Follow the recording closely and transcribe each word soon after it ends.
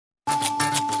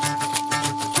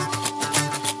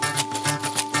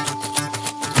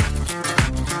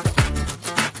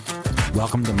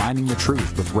Welcome to Minding the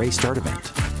Truth with Ray Sturdivant.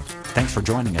 Thanks for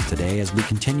joining us today as we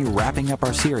continue wrapping up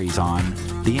our series on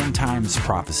the End Times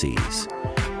Prophecies.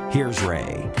 Here's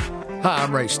Ray. Hi,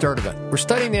 I'm Ray Sturdivant. We're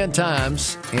studying the end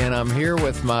times, and I'm here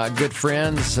with my good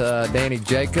friends Danny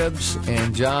Jacobs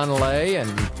and John Lay, and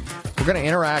we're going to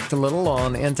interact a little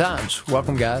on end times.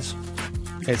 Welcome, guys.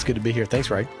 Hey, it's good to be here. Thanks,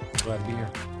 Ray. Glad to be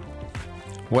here.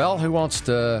 Well, who wants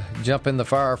to jump in the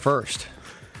fire first?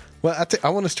 Well, I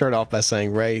want to start off by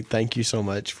saying, Ray, thank you so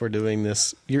much for doing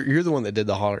this. You're the one that did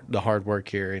the hard work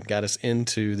here and got us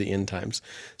into the end times.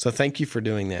 So thank you for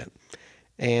doing that.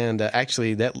 And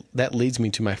actually, that leads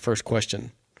me to my first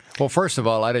question. Well, first of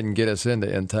all, I didn't get us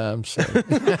into end times. So.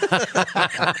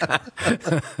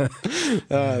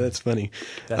 That's funny.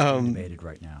 That's animated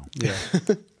right now. Yeah.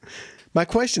 My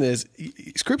question is,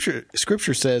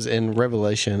 Scripture says in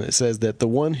Revelation, it says that the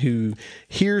one who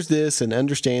hears this and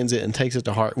understands it and takes it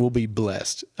to heart will be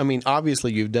blessed. I mean,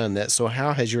 obviously you've done that. So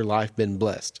how has your life been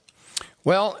blessed?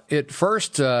 Well, it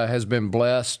first has been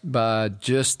blessed by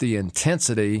just the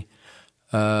intensity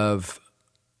of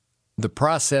the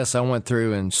process I went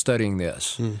through in studying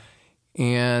this.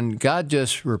 And God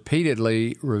just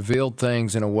repeatedly revealed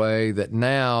things in a way that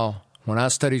now, when I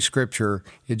study Scripture,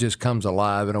 it just comes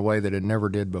alive in a way that it never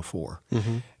did before.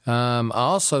 I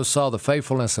also saw the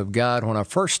faithfulness of God. When I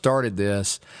first started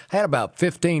this, I had about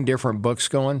 15 different books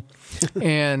going.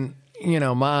 And, you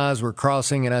know, my eyes were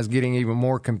crossing and I was getting even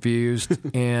more confused.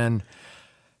 And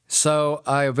so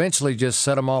I eventually just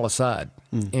set them all aside.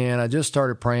 And I just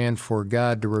started praying for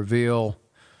God to reveal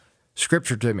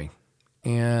Scripture to me.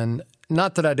 And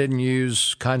not that I didn't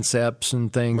use concepts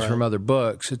and things from other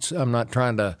books. I'm not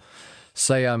trying to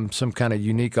say I'm some kind of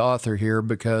unique author here,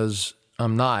 because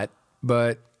I'm not.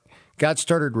 But God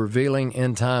started revealing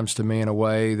end times to me in a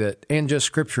way that, and just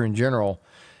Scripture in general,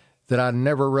 that I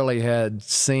never really had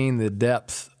seen the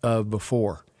depth of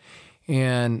before.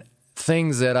 And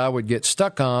things that I would get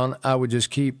stuck on, I would just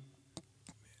keep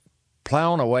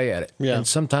plowing away at it. Yeah. And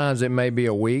sometimes it may be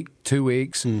a week, 2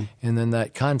 weeks, and then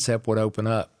that concept would open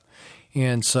up.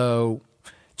 And so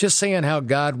just seeing how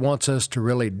God wants us to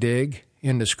really dig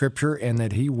into Scripture and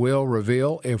that He will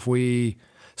reveal if we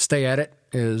stay at it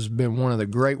has been one of the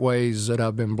great ways that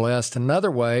I've been blessed.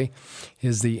 Another way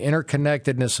is the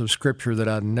interconnectedness of Scripture that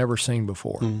I've never seen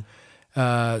before.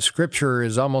 Scripture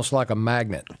is almost like a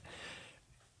magnet.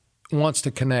 Wants to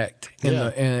connect in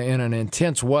an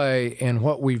intense way, and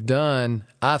what we've done,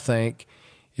 I think,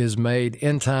 is made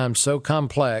end times so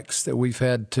complex that we've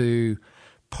had to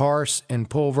parse and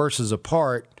pull verses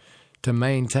apart to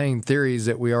maintain theories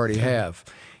that we already have.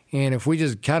 And if we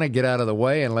just kind of get out of the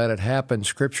way and let it happen,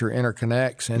 Scripture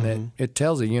interconnects, and it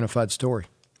tells a unified story.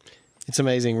 It's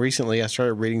amazing. Recently, I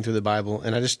started reading through the Bible,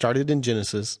 and I just started in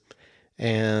Genesis.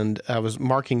 And I was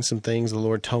marking some things the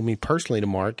Lord told me personally to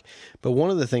mark. But one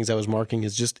of the things I was marking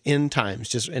is just end times,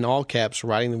 just in all caps,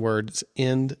 writing the words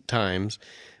end times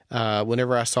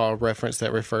whenever I saw a reference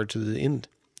that referred to the end.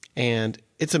 And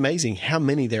it's amazing how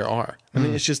many there are. I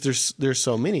mean, it's just there's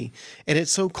so many. And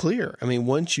it's so clear. I mean,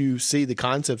 once you see the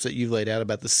concepts that you've laid out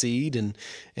about the seed and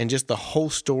just the whole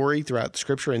story throughout the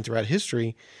Scripture and throughout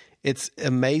history, it's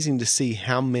amazing to see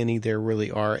how many there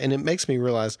really are. And it makes me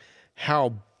realize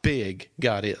how big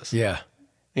God is. Yeah.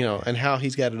 You know, and how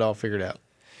He's got it all figured out.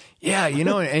 Yeah, you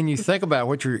know, and you think about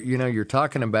what you're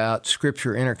talking about,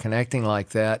 Scripture interconnecting like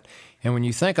that, and when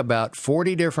you think about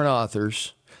 40 different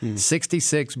authors,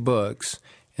 66 books,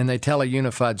 and they tell a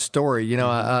unified story, you know,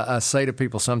 I say to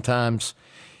people sometimes,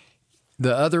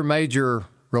 the other major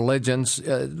religions,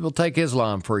 we'll take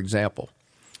Islam, for example,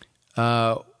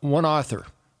 one author.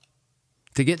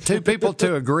 To get two people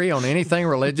to agree on anything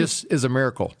religious is a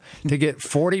miracle. To get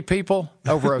 40 people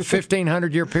over a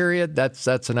 1,500-year period,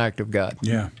 that's an act of God.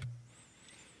 Yeah.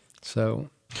 So,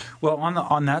 well,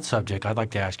 on that subject, I'd like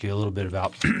to ask you a little bit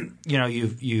about, you know,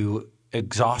 you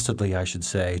exhaustively, I should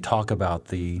say, talk about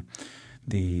the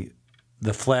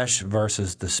flesh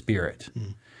versus the spirit,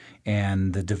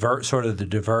 and the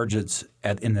divergence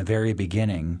in the very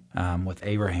beginning with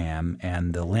Abraham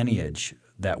and the lineage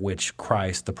that which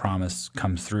Christ, the promise,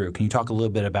 comes through. Can you talk a little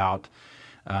bit about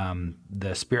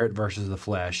the spirit versus the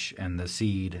flesh and the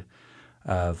seed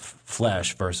of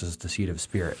flesh versus the seed of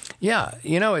spirit? Yeah,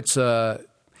 you know, it's a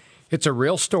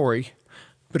real story,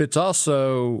 but it's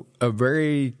also a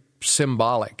very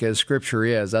symbolic, as Scripture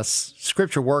is.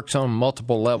 Scripture works on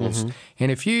multiple levels.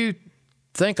 And if you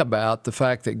think about the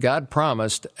fact that God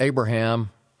promised Abraham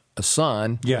a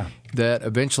son that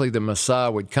eventually the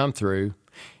Messiah would come through,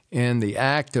 and the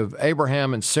act of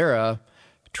Abraham and Sarah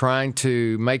trying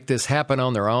to make this happen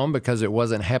on their own because it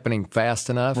wasn't happening fast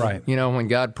enough. Right. You know, when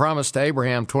God promised to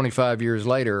Abraham 25 years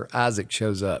later, Isaac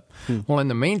shows up. Well, in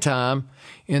the meantime,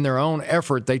 in their own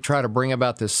effort, they try to bring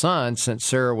about this son since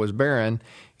Sarah was barren,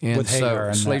 and With Hagar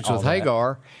and sleeps all with that.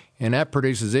 Hagar, and that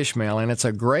produces Ishmael. And it's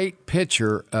a great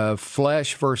picture of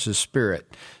flesh versus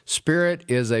spirit. Spirit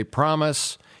is a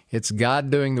promise. It's God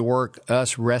doing the work,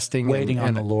 us resting. Waiting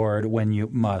on the Lord when you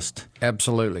must,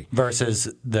 Absolutely.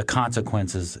 versus the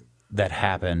consequences that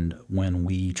happened when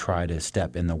we try to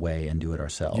step in the way and do it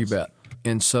ourselves. You bet.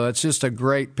 And so it's just a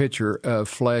great picture of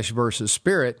flesh versus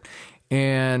spirit.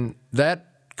 And that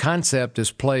concept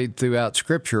is played throughout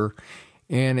Scripture.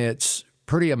 And it's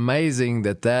pretty amazing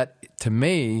that, to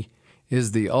me,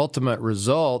 is the ultimate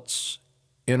results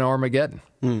in Armageddon.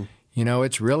 You know,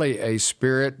 it's really a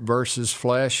spirit versus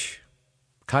flesh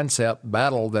concept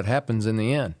battle that happens in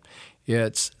the end.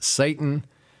 It's Satan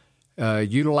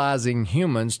utilizing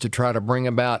humans to try to bring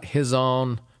about his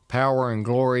own power and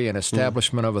glory and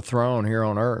establishment of a throne here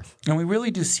on earth. And we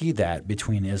really do see that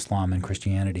between Islam and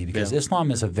Christianity, because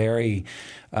Islam is a very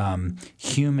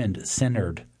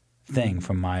human-centered thing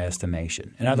from my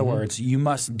estimation. In other words, you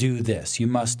must do this, you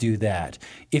must do that.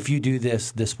 If you do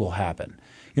this, this will happen.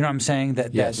 You know what I'm saying?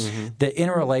 That the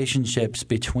interrelationships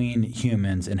between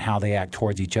humans and how they act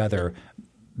towards each other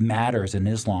matters in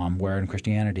Islam, where in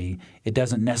Christianity it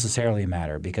doesn't necessarily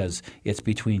matter because it's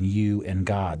between you and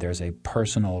God. There's a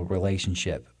personal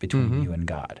relationship between you and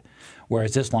God.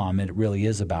 Whereas Islam, it really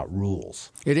is about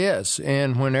rules. It is.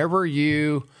 And whenever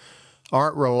you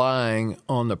aren't relying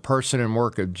on the person and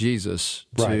work of Jesus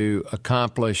to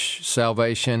accomplish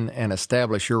salvation and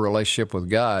establish your relationship with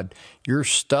God, you're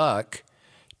stuck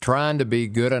trying to be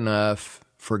good enough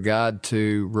for God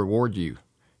to reward you,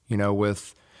 you know,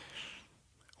 with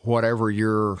whatever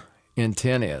your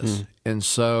intent is. And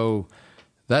so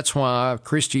that's why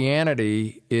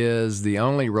Christianity is the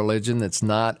only religion that's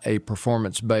not a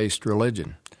performance-based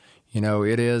religion. You know,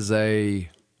 it is a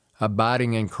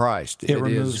abiding in Christ. It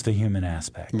removes the human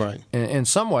aspect. Right. In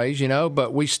some ways, you know,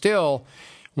 but we still,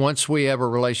 once we have a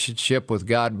relationship with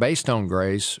God based on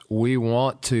grace, we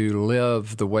want to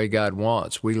live the way God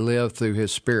wants. We live through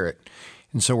His Spirit.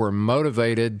 And so we're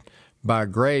motivated by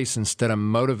grace instead of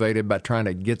motivated by trying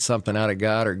to get something out of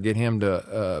God or get Him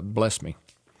to bless me.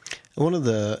 One of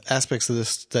the aspects of this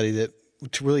study that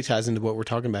really ties into what we're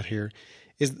talking about here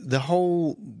is the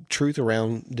whole truth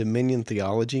around dominion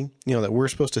theology. You know, that we're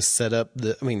supposed to set up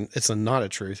it's not a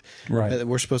truth. Right. That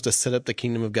we're supposed to set up the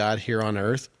kingdom of God here on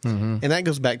earth. And that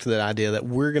goes back to that idea that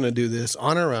we're going to do this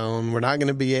on our own. We're not going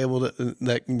to be able to,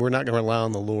 that we're not going to rely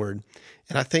on the Lord.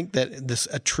 And I think that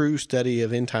a true study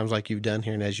of end times like you've done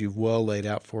here and as you've well laid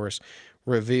out for us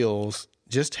reveals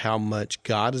just how much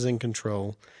God is in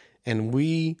control. And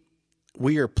we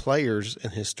are players in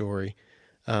His story,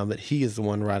 but He is the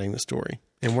one writing the story.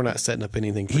 And we're not setting up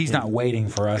anything for He's Him. not waiting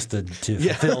for us to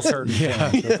fulfill certain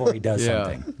things before He does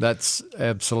something. That's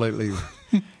absolutely,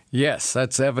 yes,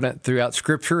 that's evident throughout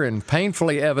Scripture and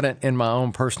painfully evident in my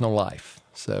own personal life.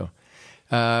 So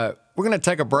we're going to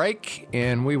take a break,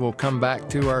 and we will come back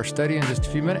to our study in just a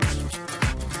few minutes.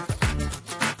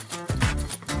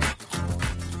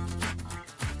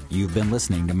 You've been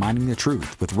listening to Minding the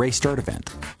Truth with Ray Sturdivant.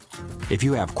 If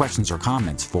you have questions or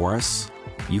comments for us,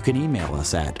 you can email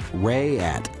us at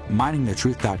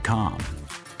ray@mindingthetruth.com.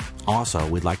 Also,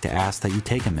 we'd like to ask that you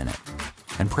take a minute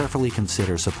and prayerfully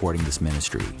consider supporting this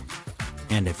ministry.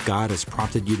 And if God has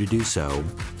prompted you to do so,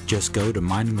 just go to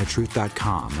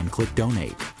mindingthetruth.com and click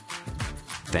Donate.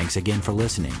 Thanks again for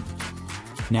listening.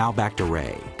 Now back to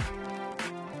Ray.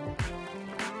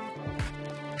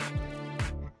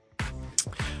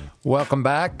 Welcome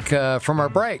back from our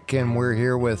break, and we're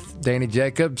here with Danny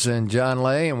Jacobs and John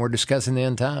Lay, and we're discussing the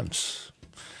end times.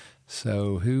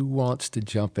 So who wants to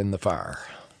jump in the fire?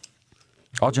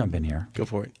 I'll jump in here. Go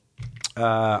for it.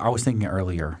 I was thinking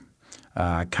earlier,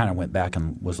 I kind of went back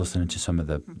and was listening to some of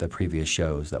the previous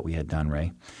shows that we had done,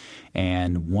 Ray.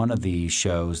 And one of the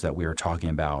shows that we were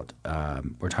talking about,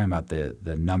 we're talking about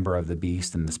the number of the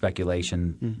beast and the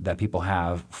speculation that people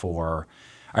have for –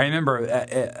 I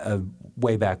remember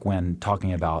way back when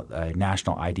talking about a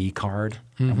national ID card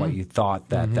and what you thought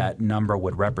that number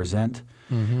would represent.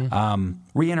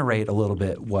 Reiterate a little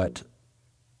bit what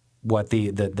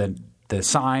the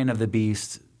sign of the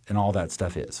beast and all that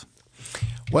stuff is.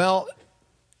 Well,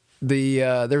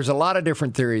 there's a lot of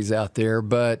different theories out there,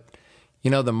 but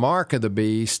you know, the mark of the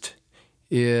beast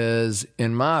is,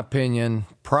 in my opinion,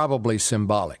 probably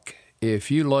symbolic.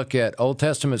 If you look at Old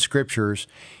Testament scriptures,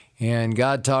 and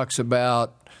God talks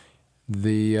about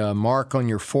the mark on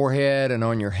your forehead and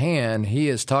on your hand, he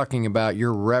is talking about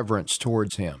your reverence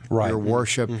towards him, Right. your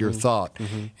worship, your thought.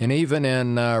 And even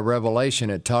in Revelation,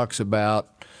 it talks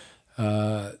about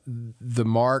the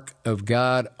mark of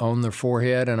God on their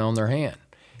forehead and on their hand.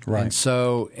 Right. And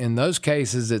so in those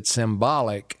cases, it's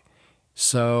symbolic.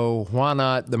 So why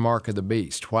not the mark of the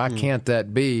beast? Why can't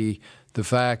that be the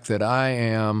fact that I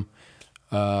am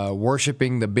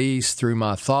worshiping the beast through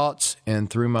my thoughts and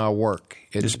through my work?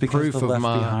 It's Just because proof the of Left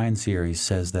my Behind series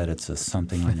says that it's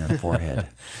something on your forehead.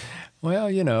 Well,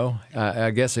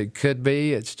 I guess it could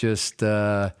be. It's just,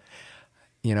 I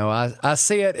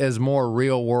see it as more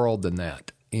real world than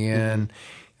that. And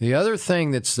the other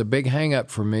thing that's the big hang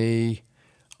up for me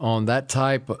on that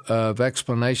type of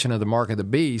explanation of the mark of the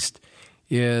beast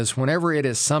is whenever it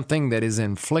is something that is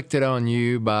inflicted on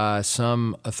you by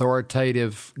some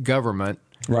authoritative government.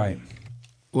 Right.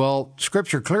 Well,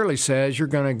 Scripture clearly says you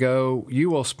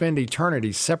will spend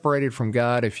eternity separated from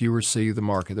God if you receive the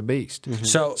mark of the beast.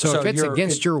 So if it's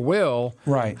against your will,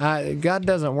 Right. God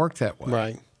doesn't work that way.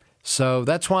 Right. So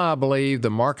that's why I believe the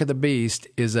mark of the beast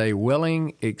is a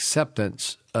willing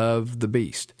acceptance of the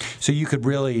beast. So you could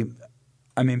really,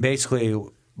 basically,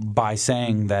 by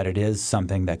saying that it is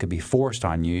something that could be forced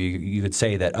on you, you could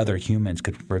say that other humans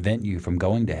could prevent you from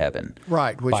going to heaven.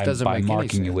 Right, which doesn't by make any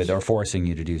marking you sense. with or forcing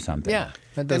you to do something. Yeah,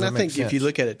 that And doesn't I make think sense. if you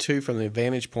look at it too from the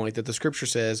vantage point that the Scripture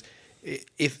says,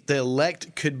 if the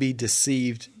elect could be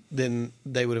deceived, then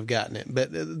they would have gotten it. But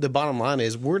the bottom line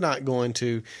is, we're not going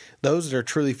to, those that are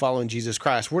truly following Jesus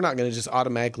Christ, we're not going to just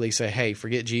automatically say, hey,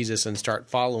 forget Jesus and start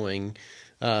following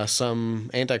some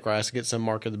Antichrist, get some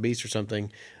mark of the beast or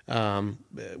something.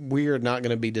 We are not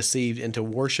going to be deceived into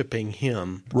worshiping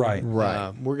him. Right.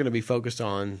 Right. We're going to be focused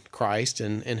on Christ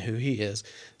and who he is.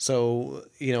 So,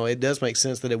 it does make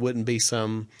sense that it wouldn't be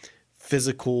some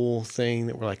physical thing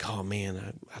that we're like, oh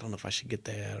man, I don't know if I should get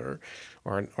that or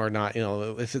not.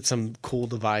 If it's some cool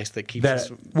device that keeps us.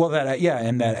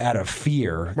 And that out of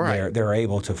fear, Right. they're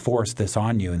able to force this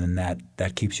on you, and then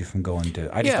that keeps you from going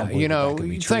to. I just don't believe that could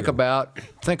be true.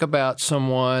 think about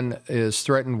someone is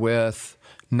threatened with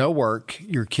no work.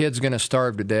 Your kid's going to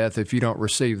starve to death if you don't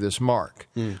receive this mark.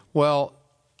 Well,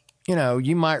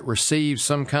 you might receive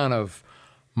some kind of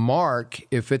mark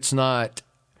if it's not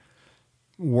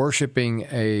worshiping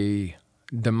a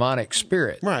demonic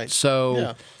spirit. Right.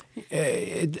 So,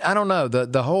 I don't know.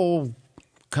 The whole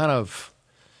kind of,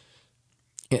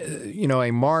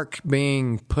 a mark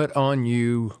being put on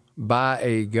you by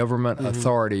a government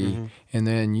authority, and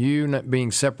then you not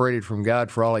being separated from God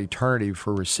for all eternity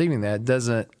for receiving that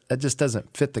just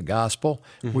doesn't fit the gospel.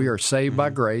 We are saved by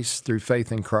grace through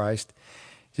faith in Christ.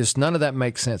 Just none of that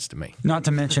makes sense to me. Not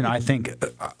to mention, I think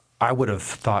I would have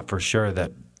thought for sure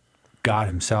that God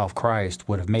himself, Christ,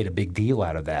 would have made a big deal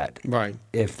out of that. Right.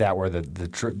 If that were the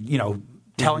truth,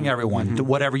 telling everyone,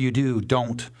 whatever you do,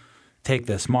 don't take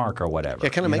this mark or whatever. Yeah,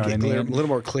 kind of make it clear, a little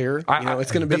more clear.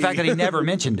 It's going to be the fact that he never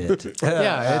mentioned it. It's would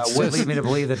just- lead me to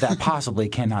believe that possibly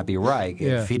cannot be right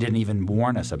if he didn't even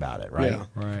warn us about it. Right. Yeah.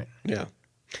 Right. Yeah.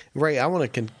 Ray, I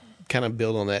want to kind of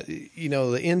build on that.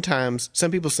 The end times, some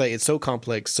people say it's so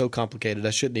complex, so complicated, I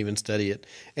shouldn't even study it.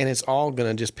 And it's all going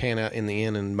to just pan out in the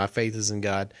end, and my faith is in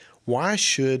God. Why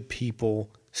should people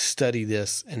study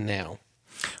this and now?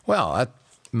 Well,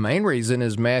 the main reason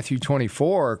is Matthew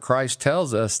 24. Christ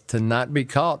tells us to not be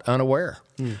caught unaware.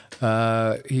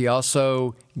 He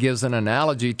also gives an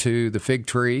analogy to the fig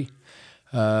tree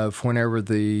of whenever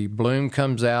the bloom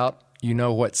comes out, you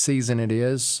know what season it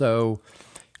is. So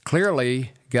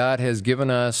clearly, God has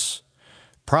given us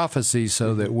prophecy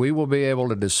so that we will be able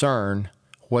to discern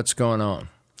what's going on.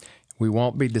 We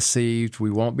won't be deceived. We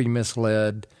won't be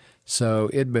misled. So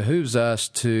it behooves us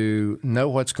to know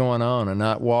what's going on and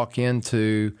not walk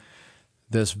into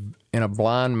this in a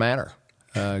blind manner.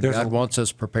 God wants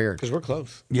us prepared. Because we're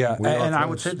close. Yeah, We are and I close.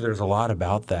 would say that there's a lot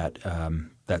about that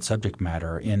subject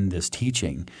matter in this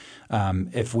teaching.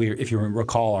 If you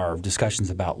recall our discussions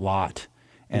about Lot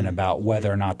and about whether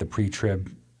or not the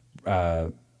pre-trib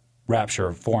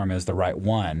rapture form is the right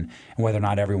one, and whether or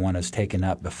not everyone is taken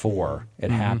up before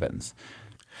it happens.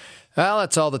 Well,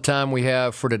 that's all the time we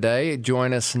have for today.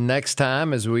 Join us next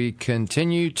time as we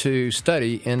continue to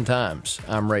study end times.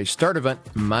 I'm Ray Sturdivant,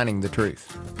 Mining the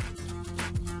Truth.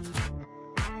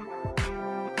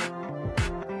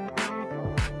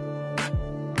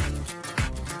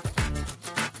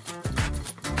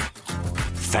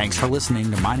 Thanks for listening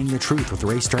to Mining the Truth with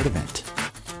Ray Sturdivant.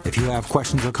 If you have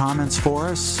questions or comments for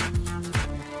us,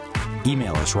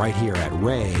 email us right here at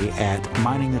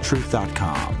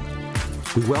ray@miningthetruth.com.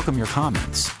 We welcome your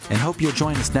comments and hope you'll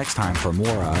join us next time for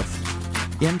more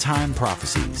of End Time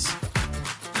Prophecies.